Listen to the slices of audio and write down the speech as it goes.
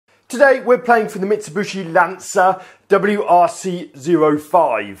Today we're playing for the Mitsubishi Lancer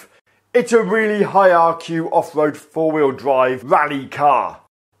WRC05. It's a really high RQ off-road four-wheel drive rally car.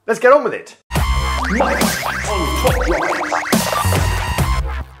 Let's get on with it. Mike on top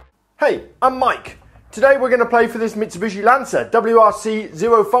right. Hey, I'm Mike. Today we're going to play for this Mitsubishi Lancer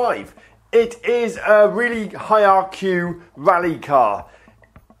WRC05. It is a really high RQ rally car.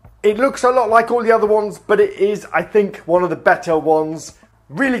 It looks a lot like all the other ones, but it is, I think, one of the better ones.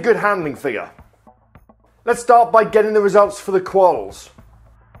 Really good handling figure. Let's start by getting the results for the Quals.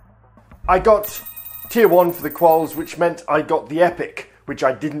 I got tier 1 for the Quals, which meant I got the Epic, which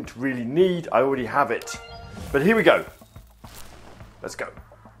I didn't really need. I already have it. But here we go. Let's go.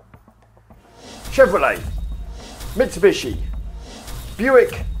 Chevrolet, Mitsubishi,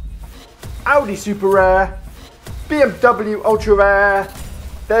 Buick, Audi Super Rare, BMW Ultra Rare.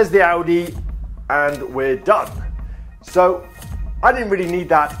 There's the Audi, and we're done. So I didn't really need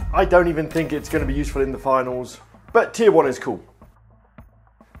that. I don't even think it's going to be useful in the finals, but tier 1 is cool.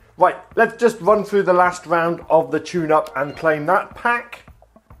 Right, let's just run through the last round of the tune-up and claim that pack.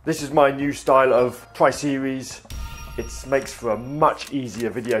 This is my new style of tri-series. It makes for a much easier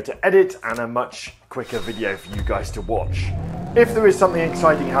video to edit and a much quicker video for you guys to watch. If there is something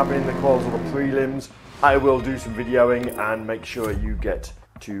exciting happening in the Quals or the Prelims, I will do some videoing and make sure you get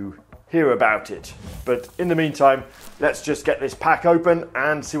to hear about it. But in the meantime, let's just get this pack open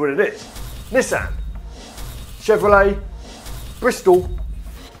and see what it is. Nissan, Chevrolet, Bristol,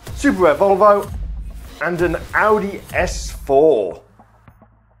 Super Rare Volvo, and an Audi S4.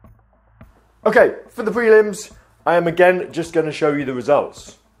 Okay, for the prelims, I am again just going to show you the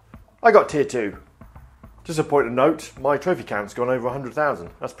results. I got tier 2. Just a point of note, my trophy count's gone over 100,000.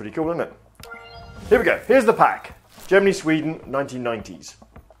 That's pretty cool, isn't it? Here we go. Here's the pack. Germany, Sweden, 1990s.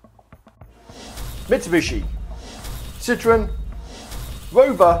 Mitsubishi, Citroen,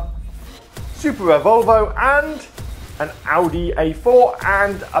 Rover, Super Rare Volvo, and an Audi A4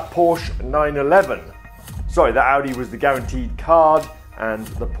 and a Porsche 911. Sorry, the Audi was the guaranteed card and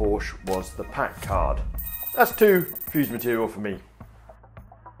the Porsche was the pack card. That's 2 fused material for me.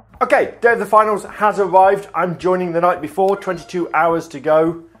 Okay, day of the finals has arrived. I'm joining the night before, 22 hours to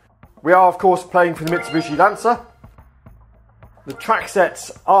go. We are, of course, playing for the Mitsubishi Lancer. The track sets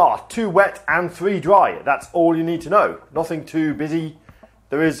are 2 wet and 3 dry. That's all you need to know. Nothing too busy.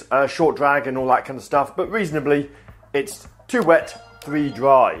 There is a short drag and all that kind of stuff, but reasonably, it's 2 wet, 3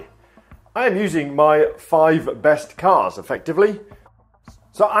 dry. I am using my 5 best cars, effectively.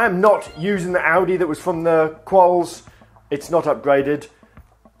 So I am not using the Audi that was from the Quals. It's not upgraded.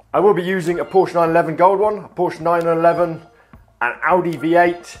 I will be using a Porsche 911 Gold one, a Porsche 911, an Audi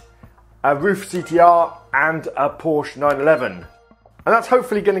V8, a roof CTR, and a Porsche 911. And that's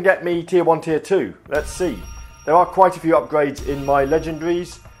hopefully going to get me tier 1, tier 2. Let's see. There are quite a few upgrades in my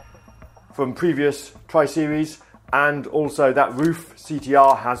legendaries from previous tri-series, and also that roof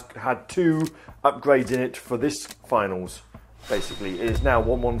CTR has had 2 upgrades in it for this finals. Basically, it is now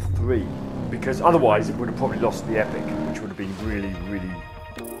 113, because otherwise it would have probably lost the Epic, which would have been really, really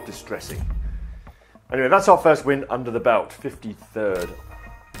distressing. Anyway, that's our first win under the belt, 53rd,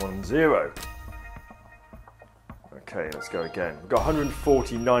 1-0. Okay, let's go again. We've got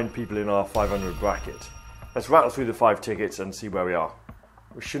 149 people in our 500 bracket. Let's rattle through the 5 tickets and see where we are.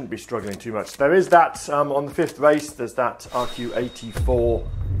 We shouldn't be struggling too much. There is that, on the 5th race, there's that RQ93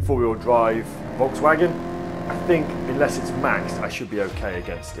 four-wheel drive Volkswagen. I think, unless it's maxed, I should be okay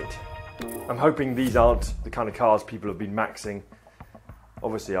against it. I'm hoping these aren't the kind of cars people have been maxing.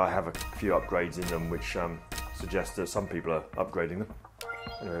 Obviously, I have a few upgrades in them, which suggests that some people are upgrading them.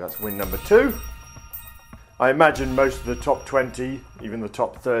 Anyway, that's win number 2. I imagine most of the top 20, even the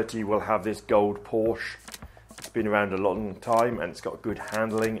top 30, will have this gold Porsche. It's been around a long time and it's got good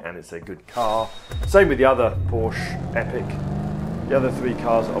handling and it's a good car. Same with the other Porsche Epic. The other 3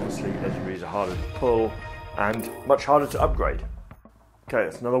 cars, obviously, legendaries are harder to pull and much harder to upgrade. Okay,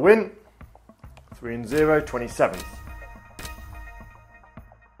 that's another win. 3-0, 27th.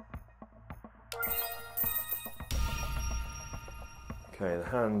 Okay, the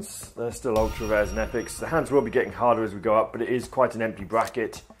hands, they're still ultra rares and epics. The hands will be getting harder as we go up, but it is quite an empty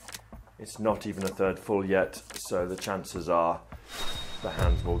bracket. It's not even a third full yet, so the chances are the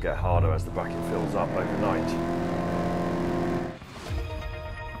hands will get harder as the bracket fills up overnight.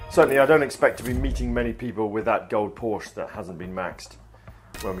 Certainly, I don't expect to be meeting many people with that gold Porsche that hasn't been maxed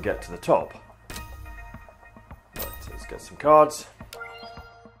when we get to the top. Right, let's get some cards.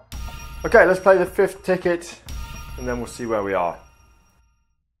 Okay, let's play the 5th ticket, and then we'll see where we are.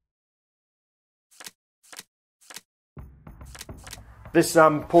 This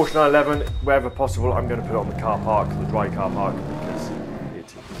Porsche 911, wherever possible, I'm going to put it on the car park, the dry car park, because it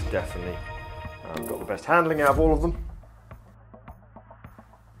is definitely got the best handling out of all of them.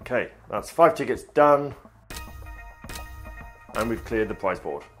 Okay, that's 5 tickets done. And we've cleared the prize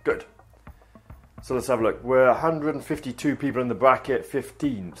board. Good. So let's have a look. We're 152 people in the bracket,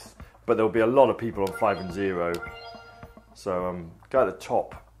 15th. But there'll be a lot of people on 5 and 0. So guy at the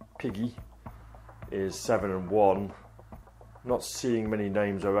top, Piggy, is 7 and 1. Not seeing many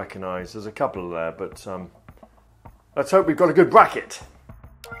names I recognise. There's a couple there, but let's hope we've got a good bracket.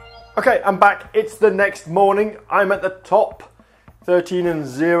 Okay, I'm back. It's the next morning. I'm at the top, 13 and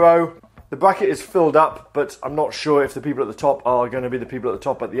 0. The bracket is filled up, but I'm not sure if the people at the top are going to be the people at the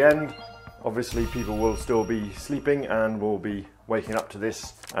top at the end. Obviously, people will still be sleeping and will be waking up to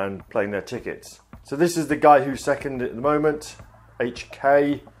this and playing their tickets. So this is the guy who's second at the moment,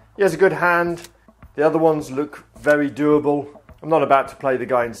 HK. He has a good hand. The other ones look very doable. I'm not about to play the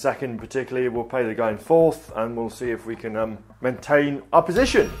guy in second particularly. We'll play the guy in fourth and we'll see if we can maintain our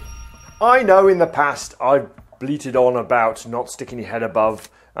position. I know in the past I've bleated on about not sticking your head above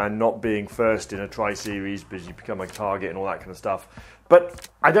and not being first in a tri-series because you become a target and all that kind of stuff. But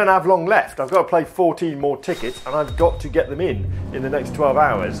I don't have long left. I've got to play 14 more tickets and I've got to get them in the next 12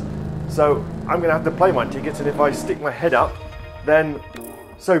 hours. So I'm going to have to play my tickets, and if I stick my head up, then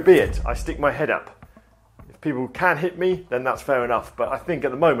so be it. I stick my head up. If people can hit me, then that's fair enough. But I think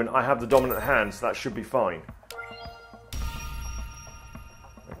at the moment I have the dominant hand, so that should be fine.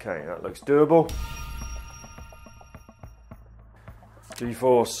 Okay, that looks doable.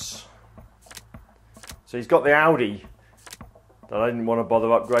 G-Force. So he's got the Audi that I didn't want to bother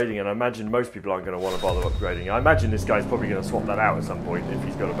upgrading, and I imagine most people aren't going to want to bother upgrading. I imagine this guy's probably going to swap that out at some point if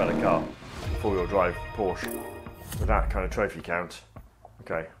he's got a better car. Four-wheel drive Porsche with that kind of trophy count.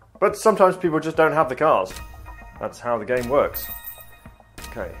 Okay. But sometimes people just don't have the cars. That's how the game works.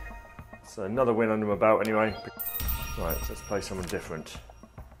 Okay. So another win under my belt anyway. Right, so let's play someone different.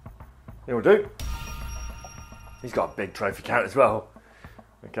 It'll do. He's got a big trophy count as well.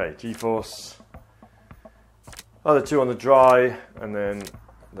 Okay, G-Force. Other two on the dry, and then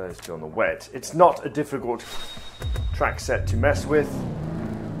those two on the wet. It's not a difficult track set to mess with.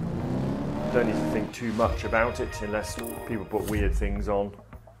 Don't need to think too much about it unless people put weird things on.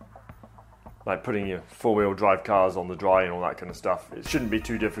 Like putting your four-wheel drive cars on the dry and all that kind of stuff. It shouldn't be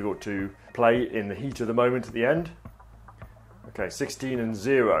too difficult to play in the heat of the moment at the end. Okay, 16 and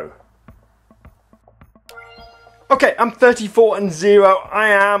 0. Okay, I'm 34 and 0. I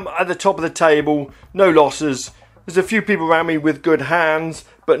am at the top of the table. No losses. There's a few people around me with good hands,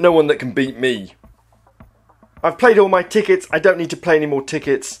 but no one that can beat me. I've played all my tickets. I don't need to play any more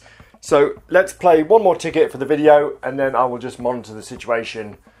tickets. So let's play one more ticket for the video, and then I will just monitor the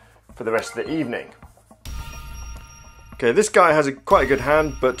situation for the rest of the evening. Okay, this guy has quite a good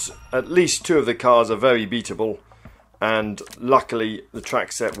hand, but at least two of the cars are very beatable. And luckily the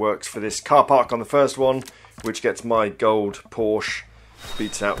track set works for this car park on the first one, which gets my gold Porsche,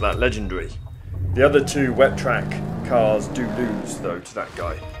 beats out that legendary. The other two wet track cars do lose though to that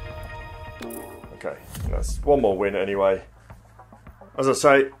guy. Okay, that's one more win anyway. As I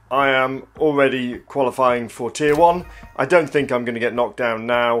say, I am already qualifying for Tier 1. I don't think I'm going to get knocked down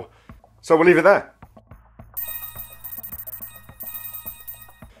now, so we'll leave it there.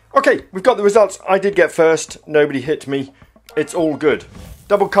 Okay, we've got the results. I did get first. Nobody hit me. It's all good.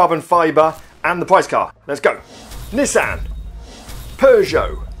 Double carbon fibre and the prize car. Let's go. Nissan,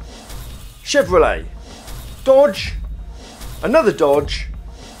 Peugeot, Chevrolet, Dodge, another Dodge,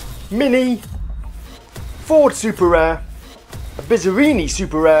 Mini, Ford Super Rare, a Bizzarini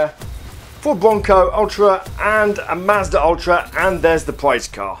Super Rare, Ford Bronco Ultra and a Mazda Ultra, and there's the prize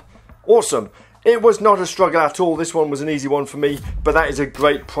car. Awesome. It was not a struggle at all. This one was an easy one for me, but that is a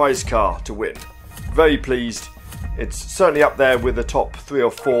great prize car to win. Very pleased. It's certainly up there with the top 3 or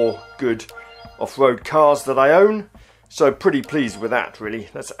 4 good off-road cars that I own, so pretty pleased with that really.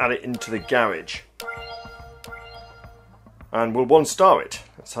 Let's add it into the garage. And we'll 1-star it.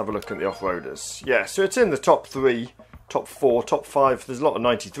 Let's have a look at the off-roaders. Yeah, so it's in the top 3, top 4, top 5. There's a lot of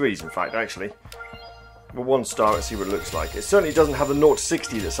 93s in fact actually. We'll 1-star it, see what it looks like. It certainly doesn't have the 0 to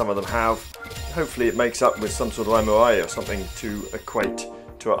 60 that some of them have. Hopefully it makes up with some sort of MOA or something to equate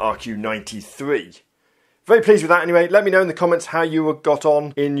to an RQ93. Very pleased with that anyway. Let me know in the comments how you got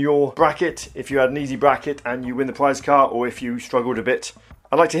on in your bracket, if you had an easy bracket and you win the prize car, or if you struggled a bit.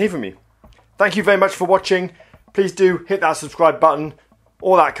 I'd like to hear from you. Thank you very much for watching. Please do hit that subscribe button,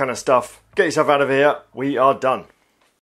 all that kind of stuff. Get yourself out of here. We are done.